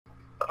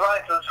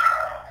appliances.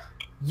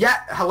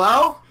 Yeah,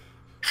 hello?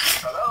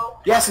 Hello?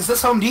 Yes, is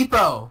this Home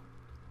Depot?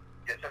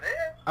 Yes, it is.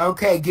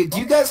 Okay, do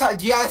you guys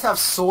have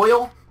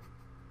soil?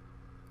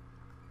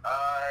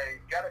 I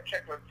gotta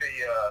check with the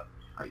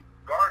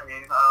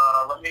gardening.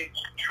 Let me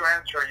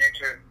transfer you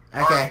to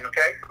Okay. gardening,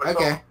 okay?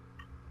 Okay.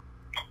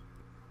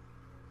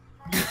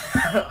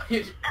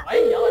 Why are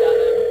you yelling at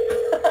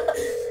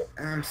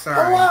him? I'm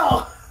sorry.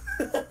 Hello!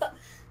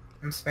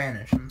 I'm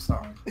Spanish, I'm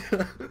sorry.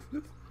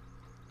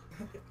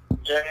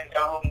 Jaylen,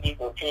 Home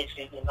Depot, please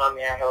speaking. How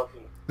may I help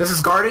you? This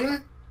is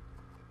gardening?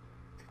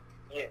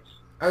 Yes.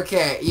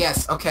 Okay,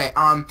 yes, okay.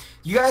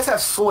 You guys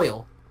have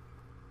soil.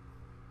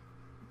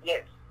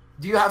 Yes.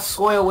 Do you have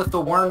soil with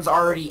the worms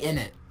already in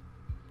it?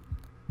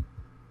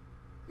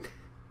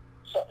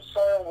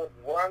 Soil with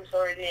worms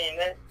already in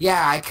it?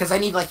 Yeah, because I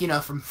need, like,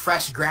 from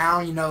fresh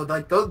ground,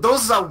 like,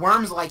 those are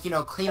worms, like,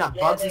 clean up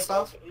bugs and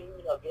stuff.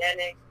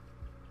 Organic.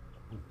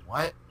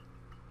 What?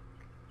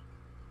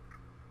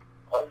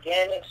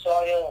 Organic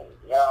soil,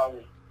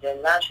 the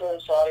natural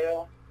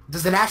soil.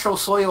 Does the natural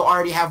soil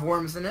already have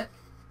worms in it?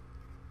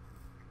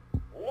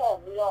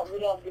 No, we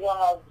don't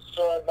have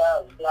soil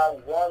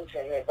that worms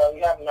in it, but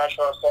we have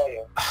natural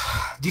soil.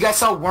 Do you guys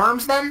sell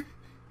worms, then?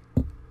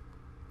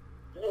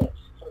 Yes,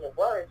 for the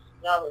worms,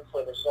 not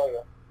for the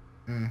soil.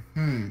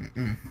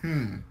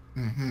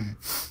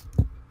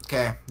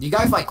 Okay. Do you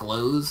guys like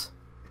Lowe's?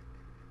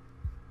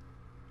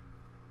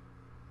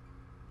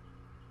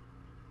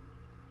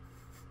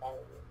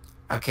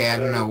 Okay, I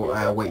don't know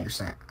what you're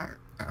saying.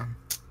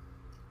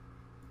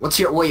 What's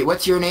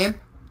your name?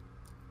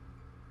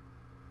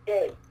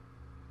 Good.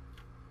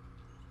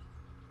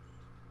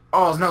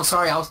 Oh no,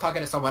 sorry, I was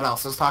talking to someone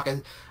else. I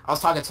was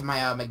talking to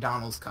my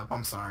McDonald's cup.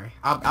 I'm sorry.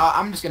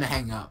 I'm just gonna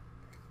hang up.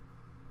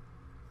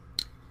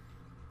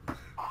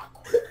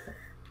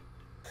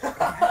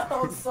 That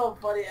was so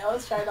funny. I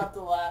was trying not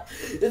to laugh.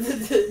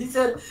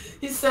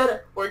 He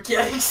said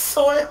organic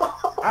soil.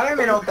 I don't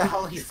even know what the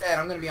hell he said.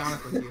 I'm gonna be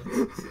honest with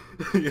you.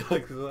 You're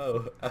like,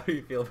 so, how do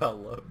you feel about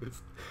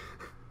Lowe's?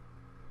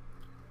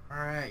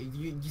 Alright,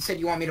 you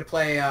said you want me to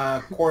play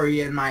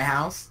Corey in my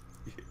house?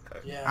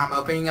 Yeah. I'm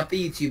opening up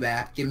the YouTube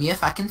app. Give me a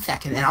fucking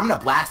second, and I'm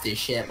gonna blast this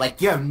shit. Like,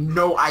 you have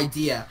no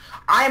idea.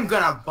 I'm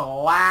gonna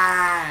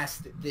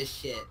blast this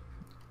shit.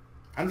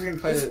 I'm just gonna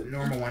play the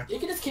normal one. You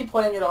can just keep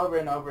playing it over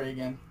and over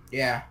again.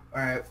 Yeah,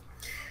 alright.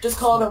 Just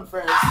call them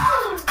first.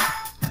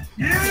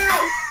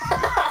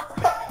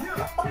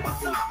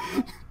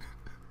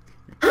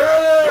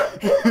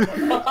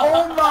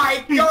 Oh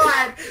my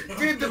god!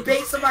 Dude, the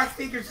bass of my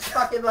speakers is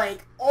fucking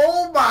like,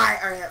 oh my...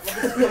 Alright,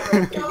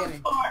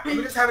 let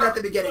me just have it at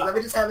the beginning. Let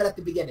me just have it at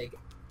the beginning.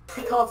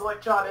 He calls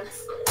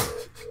electronics.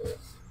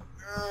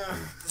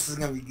 This is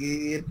gonna be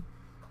good.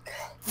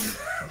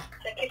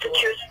 Thank you for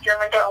choosing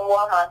German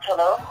Walmart.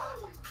 Hello?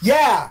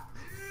 Yeah!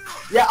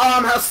 Yeah,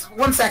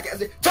 one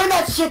second. Turn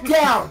that shit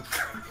down!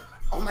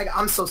 Oh my god,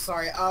 I'm so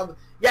sorry.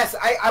 Yes,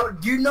 I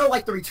do you know,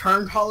 like, the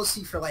return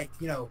policy for, like,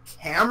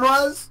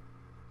 cameras?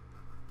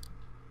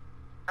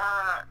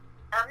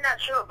 I'm not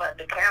sure about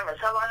the cameras.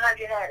 How long have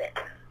you had it?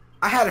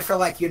 I had it for,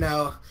 like,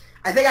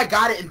 I think I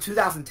got it in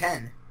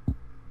 2010.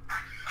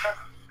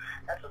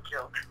 That's a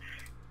joke.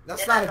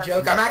 That's not a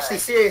joke. I'm actually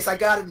serious. I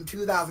got it in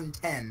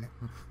 2010.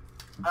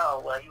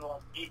 Oh, well,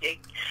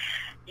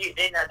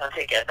 they're not going to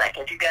take that back.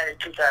 If you got it in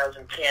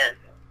 2010.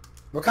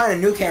 What kind of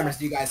new cameras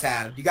do you guys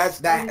have? Do you guys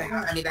have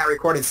any that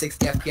recorded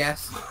 60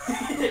 FPS?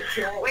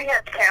 We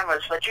have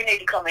cameras, but you need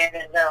to come in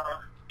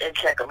and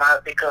check them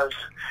out because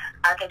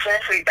I can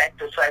transfer you back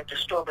to the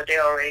store, but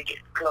they're already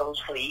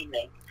closed for the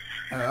evening.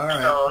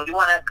 Alright. So you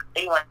want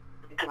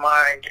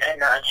tomorrow and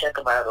check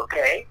them out,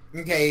 okay?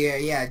 Okay,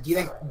 yeah. Do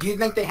you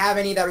think they have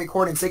any that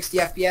record in 60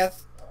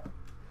 FPS?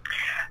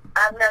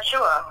 I'm not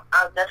sure.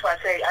 That's why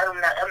I say I'm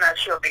not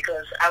sure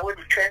because I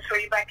wouldn't transfer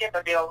you back in,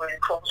 but they're already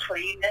closed for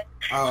the evening.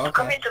 Oh, okay. So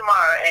come in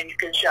tomorrow and you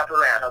can shop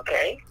around,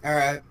 okay?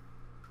 Alright.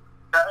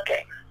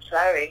 Okay.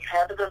 Sorry.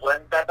 Have a good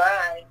one. Bye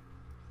bye.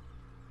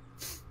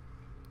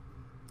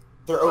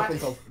 They're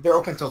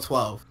open till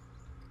 12.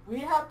 We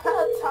have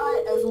pad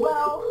thai as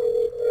well.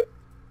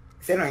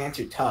 If they don't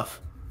answer, tough.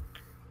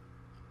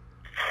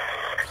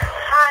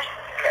 Hi.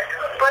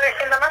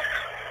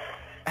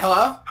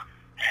 Hello?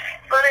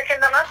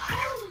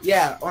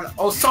 Yeah.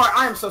 Oh, sorry.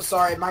 I am so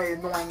sorry. My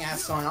annoying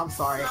ass son. I'm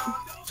sorry.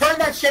 Turn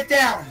that shit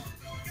down.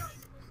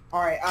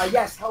 All right.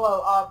 Yes.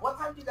 Hello. What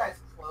time do you guys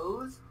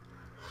close?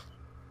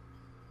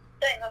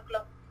 10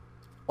 o'clock.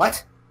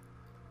 What?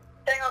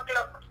 10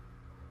 o'clock.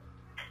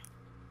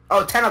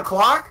 Oh, 10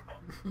 o'clock?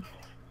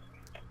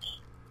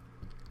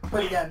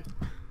 Put it again.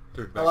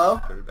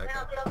 Hello? 10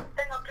 o'clock.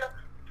 10 o'clock.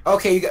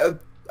 Okay. You go.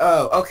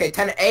 Oh, okay.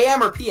 10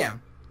 a.m. or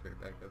p.m.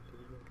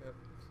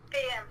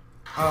 PM.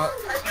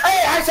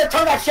 Hey, I said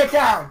turn that shit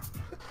down.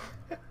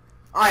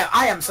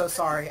 I am so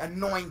sorry.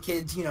 Annoying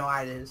kids. You know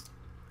how it is.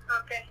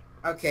 Okay.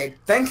 Okay.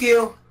 Thank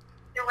you.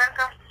 You're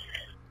welcome.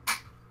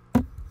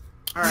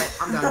 All right.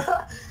 I'm done.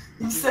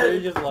 He said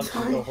He just left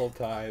it the whole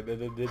time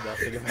and then did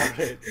nothing about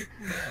it.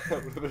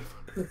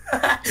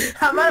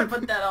 I'm gonna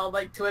put that on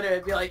like Twitter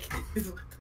and be like